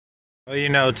Well, you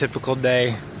know, typical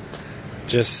day.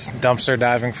 Just dumpster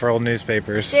diving for old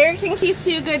newspapers. Derek thinks he's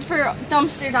too good for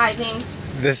dumpster diving.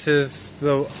 This is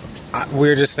the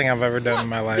weirdest thing I've ever done in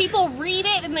my life. People read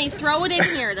it and they throw it in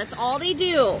here. That's all they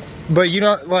do. But you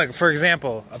don't, look, for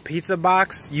example, a pizza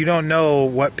box, you don't know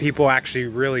what people actually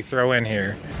really throw in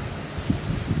here.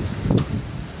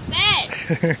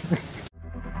 Bet.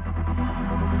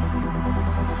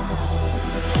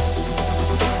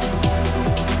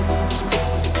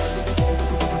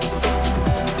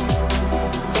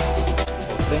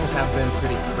 Things have been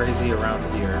pretty crazy around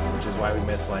here, which is why we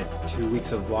missed like 2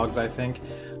 weeks of vlogs, I think.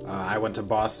 I went to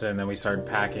Boston and then we started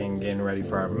packing, getting ready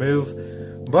for our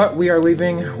move. But we are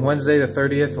leaving Wednesday the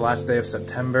 30th, the last day of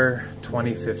September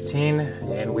 2015,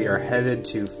 and we are headed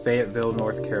to Fayetteville,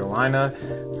 North Carolina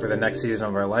for the next season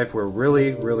of our life. We're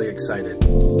really, really excited.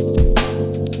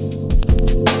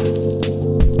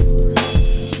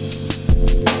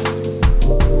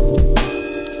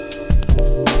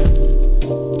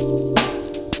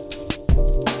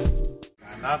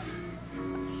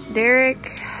 Derek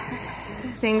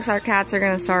thinks our cats are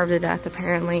going to starve to death,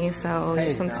 apparently, so he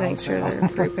just wants to make sure they're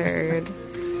prepared.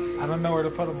 I don't know where to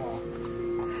put them all.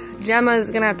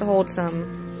 Gemma's going to have to hold some.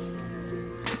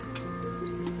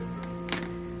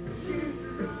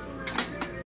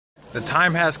 The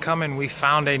time has come and we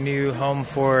found a new home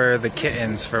for the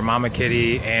kittens, for Mama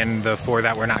Kitty and the 4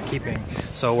 that we're not keeping.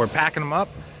 So we're packing them up.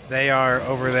 They are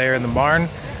over there in the barn.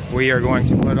 We are going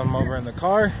to put them over in the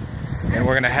car and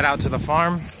we're going to head out to the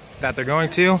farm that they're going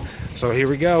to. So here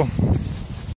we go.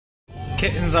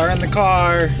 Kittens are in the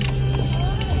car.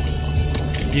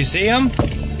 You see them?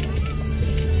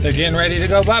 They're getting ready to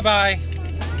go bye-bye.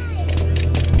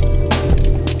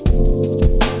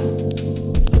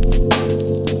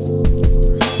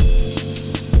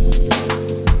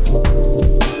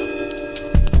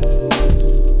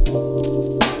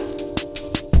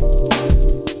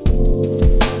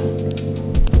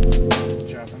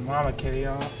 Dropping Mama Kitty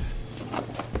off.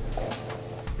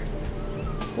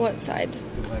 What side?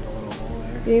 There's like a little hole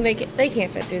there. You think they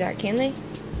can't fit through that, can they?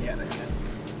 Yeah, they can.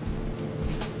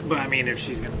 But I mean, if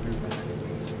she's gonna move that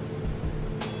anyways.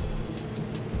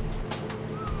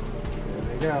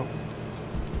 There they go.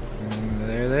 And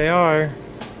there they are.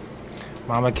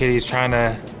 Mama Kitty's trying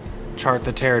to chart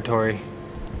the territory.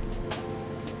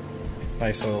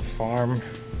 Nice little farm.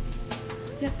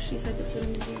 Yep, she said that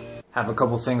they do. Have a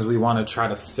couple things we want to try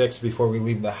to fix before we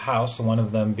leave the house. One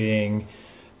of them being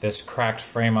this cracked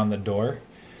frame on the door.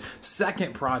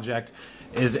 Second project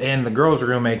is in the girls'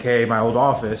 room, aka my old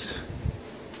office.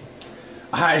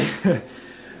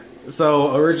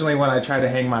 So originally when I tried to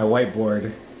hang my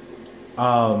whiteboard,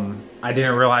 I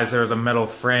didn't realize there was a metal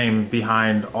frame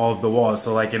behind all of the walls.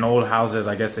 So like in old houses,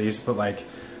 I guess they used to put like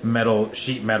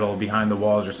sheet metal behind the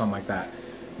walls or something like that.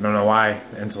 I don't know why,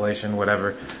 insulation,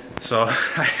 whatever. So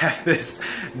I have this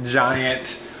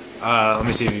giant, let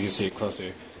me see if you can see it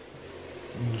closer.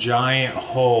 Giant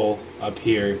hole up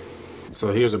here.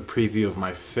 So here's a preview of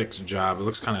my fixed job. It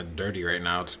looks kind of dirty right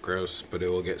now. It's gross, but it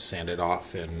will get sanded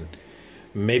off and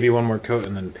maybe one more coat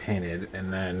and then painted.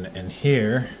 And then in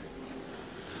here,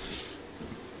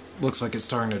 looks like it's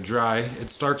starting to dry. It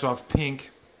starts off pink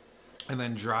and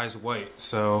then dries white.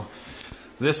 So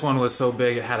this one was so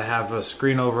big it had to have a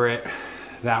screen over it.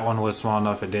 That one was small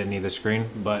enough it didn't need the screen,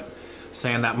 but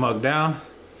sand that mug down,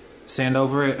 sand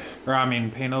over it, or I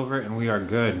mean paint over it, and we are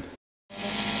good.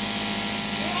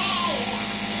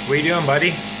 What are you doing,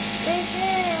 buddy?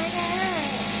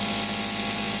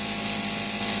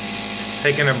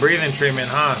 Taking a breathing treatment,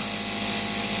 huh?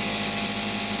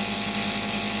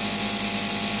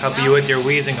 Help you with your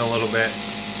wheezing a little bit.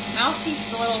 Mouthpiece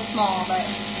is a little small, but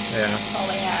yeah, that's all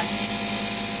they had.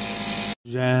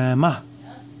 Gemma.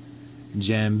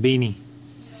 Jambini.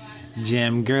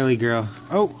 Jam girly girl.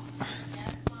 Oh!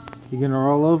 You gonna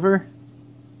roll over?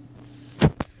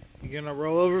 You gonna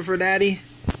roll over for daddy?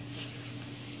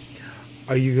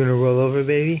 Are you gonna roll over,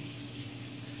 baby?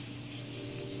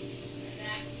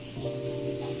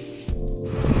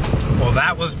 Well,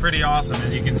 that was pretty awesome,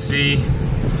 as you can see,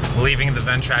 leaving the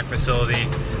Ventrac facility.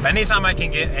 Anytime I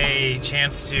can get a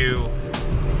chance to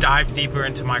dive deeper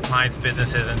into my clients'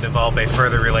 businesses and develop a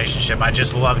further relationship, I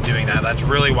just love doing that. That's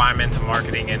really why I'm into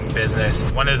marketing and business.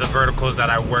 One of the verticals that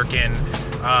I work in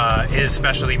is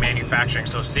specialty manufacturing.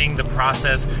 So seeing the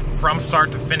process from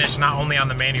start to finish, not only on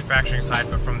the manufacturing side,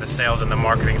 but from the sales and the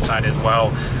marketing side as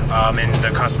well, and the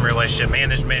customer relationship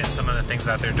management, some of the things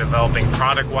that they're developing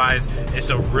product-wise, it's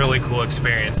a really cool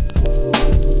experience.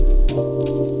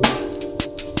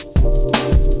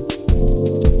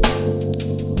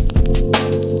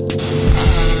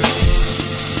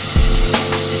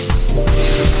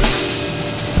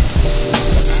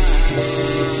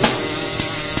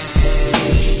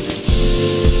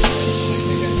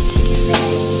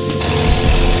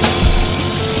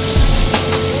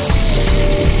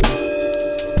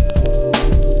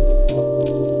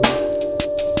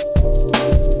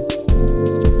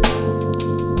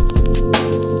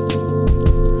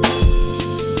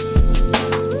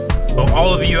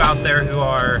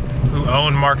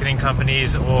 marketing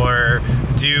companies or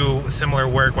do similar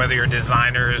work, whether you're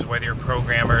designers, whether you're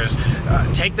programmers,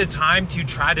 take the time to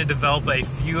try to develop a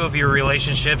few of your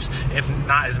relationships, if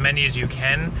not as many as you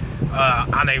can,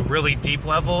 on a really deep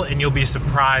level, and you'll be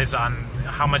surprised on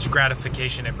how much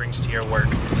gratification it brings to your work.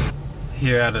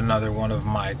 Here at another one of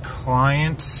my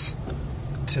clients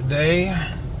today.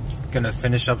 Gonna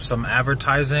finish up some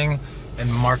advertising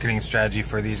and marketing strategy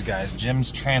for these guys.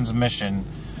 Jim's Transmission,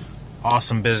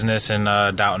 awesome business in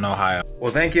Downton, Ohio.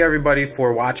 Well, thank you everybody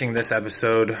for watching this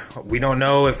episode. We don't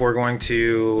know if we're going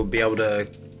to be able to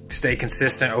stay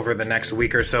consistent over the next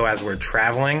week or so as we're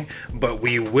traveling, but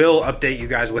we will update you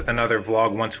guys with another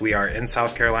vlog once we are in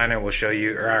South Carolina. We'll show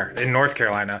you, or in North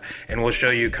Carolina, and we'll show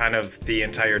you kind of the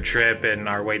entire trip and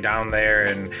our way down there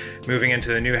and moving into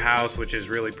the new house, which is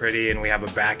really pretty, and we have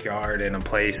a backyard and a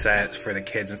play set for the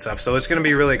kids and stuff. So it's gonna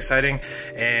be really exciting,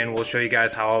 and we'll show you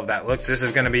guys how all of that looks. This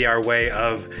is gonna be our way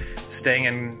of staying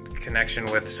in connection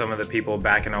with some of the people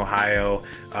back in Ohio,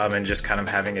 and just kind of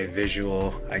having a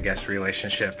visual, I guess,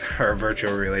 relationship or a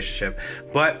virtual relationship.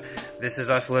 But this is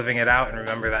us living it out, and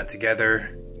remember that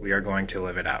together we are going to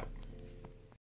live it out.